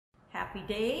Happy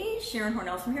day. Sharon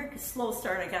Hornell from here. Slow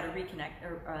start. I got to reconnect,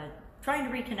 trying to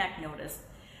reconnect. Notice.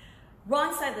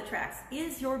 Wrong side of the tracks.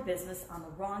 Is your business on the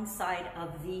wrong side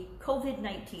of the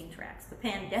COVID-19 tracks, the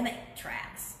pandemic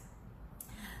tracks?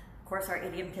 Of course, our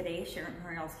idiom today, Sharon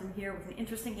Hornell from here with an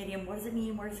interesting idiom. What does it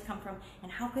mean? Where does it come from? And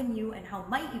how can you and how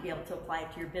might you be able to apply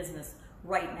it to your business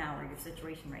right now or your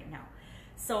situation right now?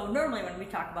 So normally when we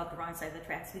talk about the wrong side of the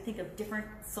tracks, we think of different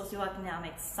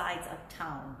socioeconomic sides of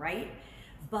town, right?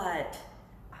 But,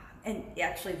 and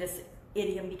actually this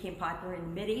idiom became popular in the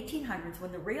mid-1800s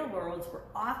when the railroads were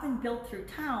often built through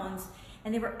towns,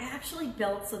 and they were actually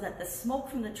built so that the smoke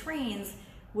from the trains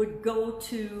would go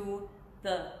to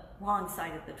the wrong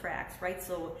side of the tracks, right?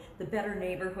 So the better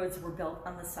neighborhoods were built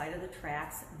on the side of the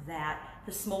tracks that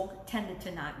the smoke tended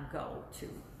to not go to.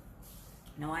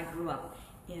 Now, I grew up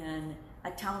in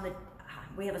a town that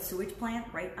we have a sewage plant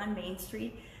right on Main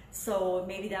Street, so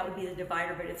maybe that would be the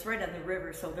divider, but it's right on the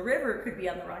river, so the river could be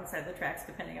on the wrong side of the tracks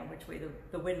depending on which way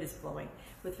the wind is blowing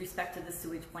with respect to the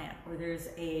sewage plant. Or there's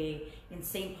in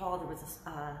St. Paul, there was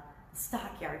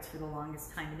stockyards for the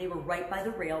longest time, and they were right by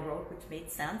the railroad, which made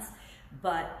sense,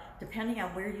 but depending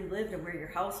on where you lived and where your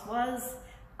house was,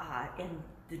 in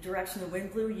the direction the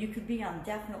wind blew, you could be on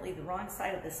definitely the wrong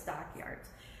side of the stockyards.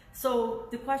 So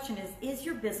the question is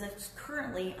your business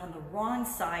currently on the wrong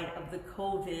side of the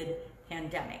COVID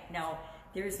pandemic? Now,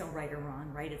 there is no right or wrong,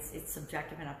 right? It's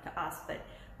subjective and up to us, but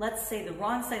let's say the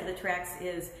wrong side of the tracks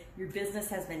is your business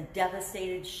has been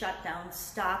devastated, shut down,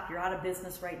 stopped, you're out of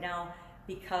business right now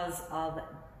because of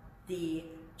the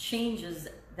changes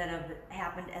that have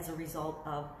happened as a result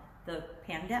of the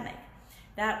pandemic.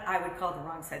 That I would call the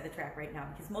wrong side of the track right now,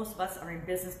 because most of us are in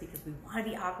business because we want to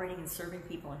be operating and serving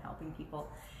people and helping people.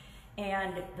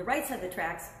 And the right side of the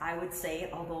tracks, I would say,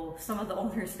 although some of the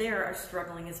owners there are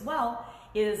struggling as well,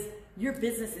 is your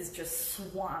business is just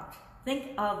swamped.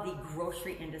 Think of the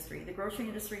grocery industry. The grocery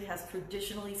industry has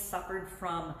traditionally suffered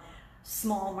from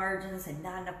small margins and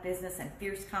not enough business and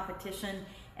fierce competition,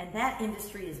 and that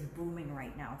industry is booming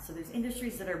right now. So there's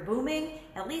industries that are booming,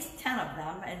 at least 10 of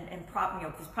them, and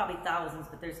there's probably thousands,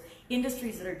 but there's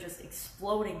industries that are just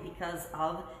exploding because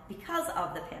of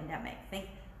the pandemic. Think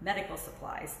medical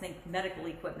supplies, think medical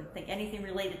equipment, think anything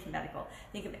related to medical,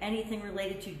 think of anything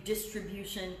related to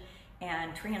distribution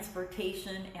and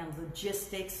transportation and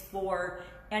logistics for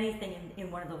anything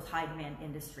in one of those high demand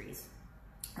industries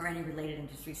or any related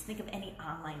industries. Think of any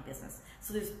online business.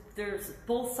 So there's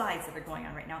both sides that are going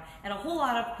on right now, and a whole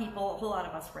lot of people, a whole lot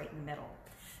of us right in the middle.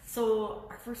 So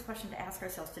our first question to ask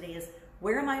ourselves today is,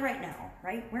 where am I right now,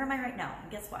 right? Where am I right now?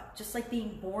 And guess what? Just like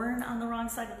being born on the wrong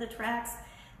side of the tracks,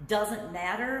 doesn't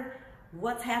matter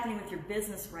what's happening with your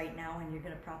business right now, and you're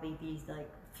gonna probably be like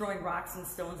throwing rocks and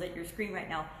stones at your screen right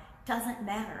now. Doesn't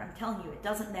matter. I'm telling you, it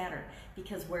doesn't matter,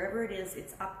 because wherever it is,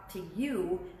 it's up to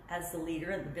you as the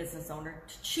leader and the business owner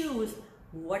to choose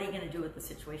what are you going to do with the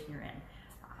situation you're in.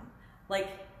 Like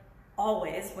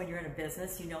always, when you're in a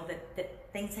business, you know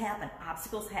that things happen,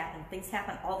 obstacles happen, things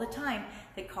happen all the time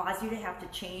that cause you to have to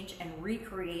change and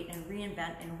recreate and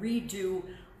reinvent and redo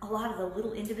a lot of the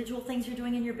little individual things you're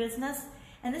doing in your business.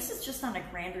 And this is just on a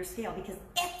grander scale because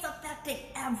it's affecting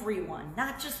everyone,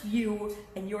 not just you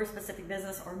and your specific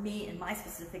business or me and my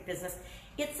specific business.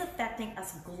 It's affecting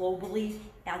us globally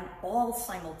and all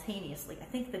simultaneously. I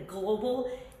think the global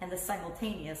and the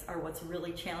simultaneous are what's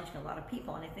really challenging a lot of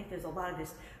people. And I think there's a lot of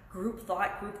this group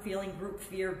thought, group feeling, group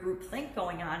fear, group think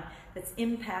going on that's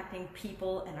impacting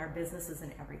people and our businesses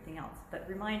and everything else. But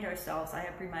remind ourselves, I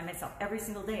have to remind myself every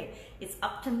single day, it's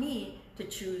up to me to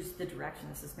choose the direction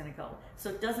this is going to go. So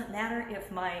it doesn't matter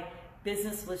if my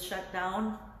business was shut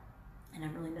down, and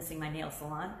I'm really missing my nail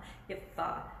salon. If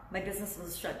my business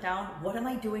was shut down, what am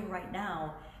I doing right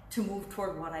now to move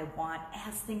toward what I want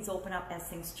as things open up, as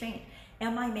things change?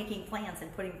 Am I making plans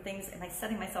and putting things, am I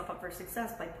setting myself up for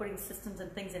success by putting systems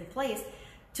and things in place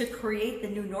to create the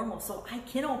new normal so I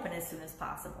can open as soon as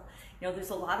possible? You know,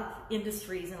 there's a lot of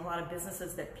industries and a lot of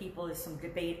businesses that there's some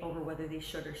debate over whether they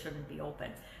should or shouldn't be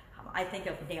open. I think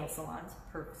of nail salons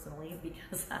personally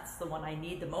because that's the one I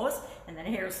need the most, and then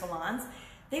hair salons.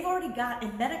 They've already got,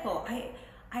 in medical,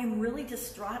 I'm really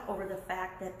distraught over the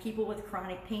fact that people with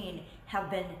chronic pain have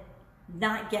been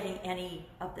not getting any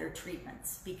of their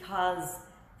treatments because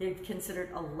they're considered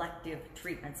elective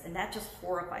treatments, and that just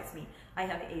horrifies me. I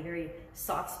have a very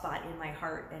soft spot in my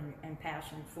heart and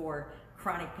passion for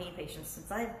chronic pain patients,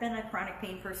 since I've been a chronic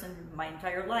pain person my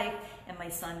entire life, and my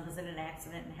son was in an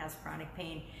accident and has chronic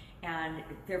pain, and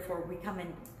therefore we come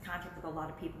in contact with a lot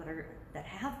of people that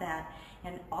have that,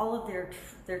 and all of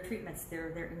their treatments,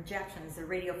 their injections, their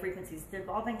radio frequencies, they've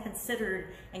all been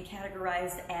considered and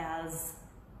categorized as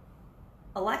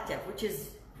elective, which is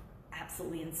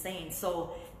absolutely insane.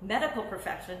 So medical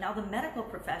profession, now the medical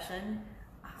profession,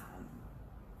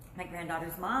 my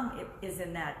granddaughter's mom is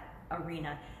in that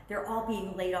arena. They're all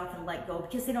being laid off and let go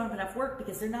because they don't have enough work,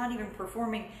 because they're not even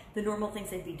performing the normal things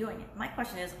they'd be doing. My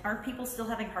question is, aren't people still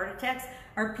having heart attacks?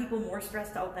 Aren't people more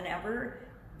stressed out than ever?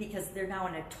 Because they're now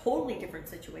in a totally different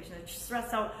situation. They're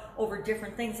stressed out over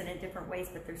different things and in different ways,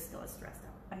 but they're still as stressed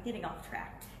out. I'm getting off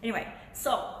track. Anyway,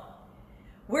 so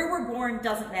where we're born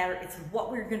doesn't matter. It's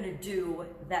what we're going to do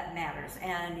that matters.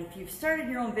 And if you've started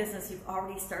your own business, you've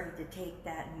already started to take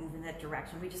that and move in that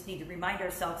direction. We just need to remind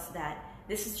ourselves that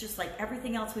this is just like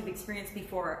everything else we've experienced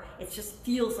before. It just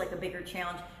feels like a bigger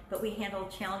challenge, but we handle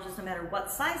challenges no matter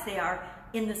what size they are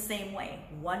in the same way.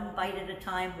 One bite at a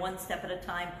time, one step at a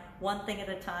time, one thing at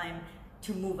a time,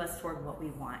 to move us toward what we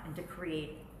want and to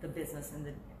create the business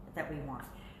that we want.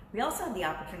 We also have the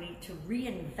opportunity to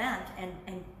reinvent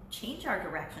and change our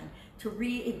direction, to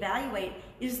reevaluate,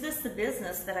 is this the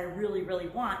business that I really, really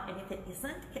want? And if it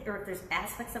isn't, or if there's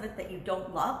aspects of it that you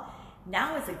don't love,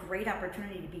 now is a great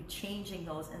opportunity to be changing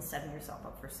those and setting yourself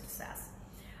up for success.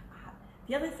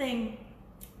 The other thing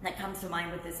that comes to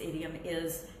mind with this idiom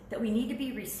is that we need to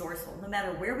be resourceful. No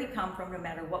matter where we come from, no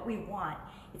matter what we want,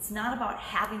 it's not about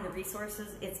having the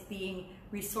resources, it's being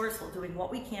resourceful, doing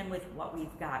what we can with what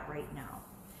we've got right now.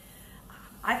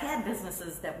 I've had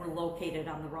businesses that were located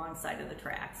on the wrong side of the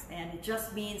tracks, and it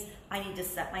just means I need to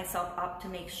set myself up to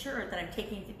make sure that I'm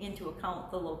taking into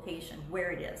account the location, where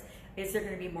it is. Is there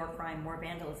going to be more crime, more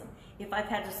vandalism? If I've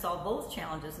had to solve those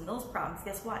challenges and those problems,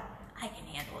 guess what? I can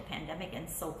handle a pandemic, and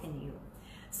so can you.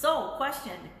 So,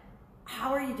 question,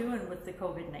 how are you doing with the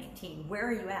COVID-19? Where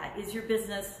are you at? Is your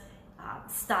business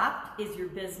stopped? Is your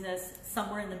business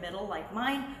somewhere in the middle like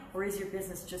mine? Or is your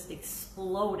business just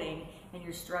exploding and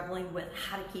you're struggling with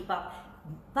how to keep up?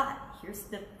 But here's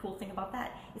the cool thing about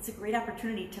that. It's a great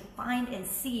opportunity to find and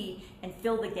see and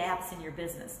fill the gaps in your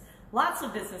business. Lots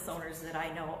of business owners that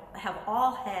I know have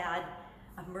all had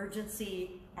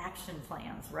emergency action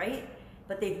plans, right?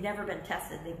 But they've never been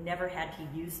tested. They've never had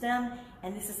to use them.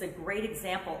 And this is a great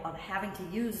example of having to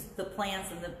use the plans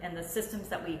and the systems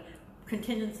that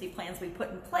contingency plans we put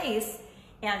in place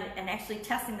and actually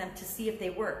testing them to see if they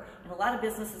work. And a lot of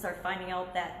businesses are finding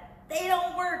out that they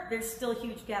don't work. There's still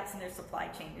huge gaps in their supply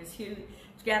chain. There's huge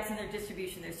gaps in their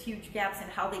distribution. There's huge gaps in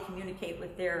how they communicate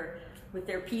with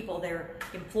their people, their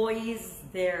employees,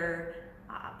 their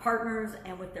partners,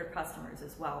 and with their customers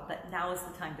as well. But now is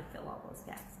the time to fill all those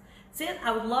gaps. So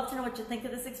I would love to know what you think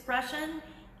of this expression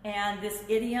and this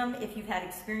idiom, if you've had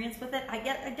experience with it. I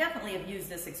definitely have used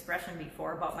this expression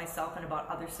before about myself and about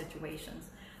other situations.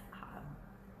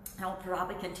 I'll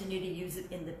probably continue to use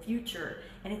it in the future.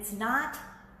 And it's not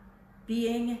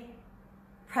being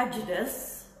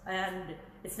prejudiced and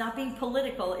it's not being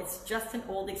political. It's just an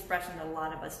old expression that a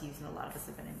lot of us use and a lot of us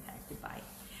have been impacted by.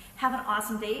 Have an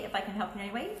awesome day. If I can help in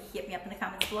any way, hit me up in the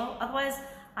comments below. Otherwise,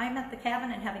 I'm at the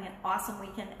cabin and having an awesome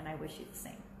weekend, and I wish you the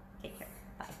same. Take care.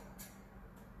 Bye.